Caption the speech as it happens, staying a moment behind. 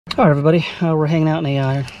All right, everybody, we're hanging out in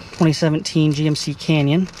a 2017 GMC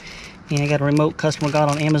Canyon, and I got a remote customer got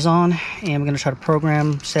on Amazon, and we're going to try to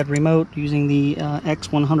program said remote using the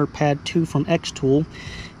X100 Pad 2 from Xtool,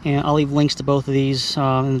 and I'll leave links to both of these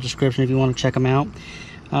in the description if you want to check them out.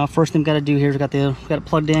 First thing we've got to do here is got it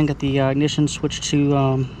plugged in, got the ignition switched to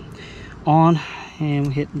on, and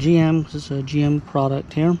we hit GM. This is a GM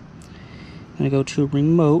product here. I'm going to go to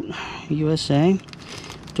remote USA.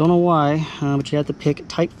 Don't know why, but you have to pick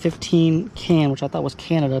type 15 can, which I thought was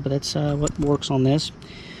Canada, but that's what works on this.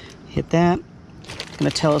 Hit that. It's going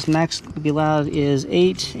to tell us max to be allowed is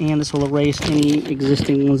 8, and this will erase any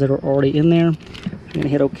existing ones that are already in there. I'm going to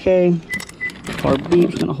hit OK. Car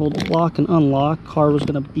beeps, going to hold lock and unlock. Car was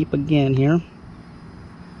going to beep again here.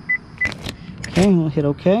 Okay, we'll hit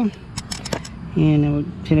OK. And then we'll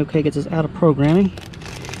hit OK, gets us out of programming.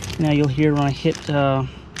 Now you'll hear when I hit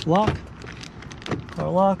lock. Car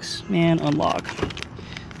locks and unlock.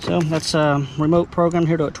 So that's a remote program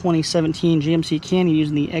here to a 2017 GMC Canyon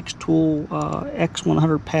using the Xtool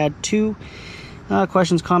X100 Pad 2.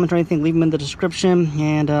 Questions, comments, or anything, leave them in the description,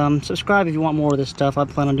 and subscribe if you want more of this stuff. I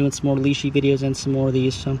plan on doing some more leashy videos and some more of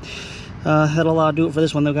these. So that'll do it for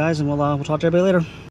this one, though, guys, and we'll talk to everybody later.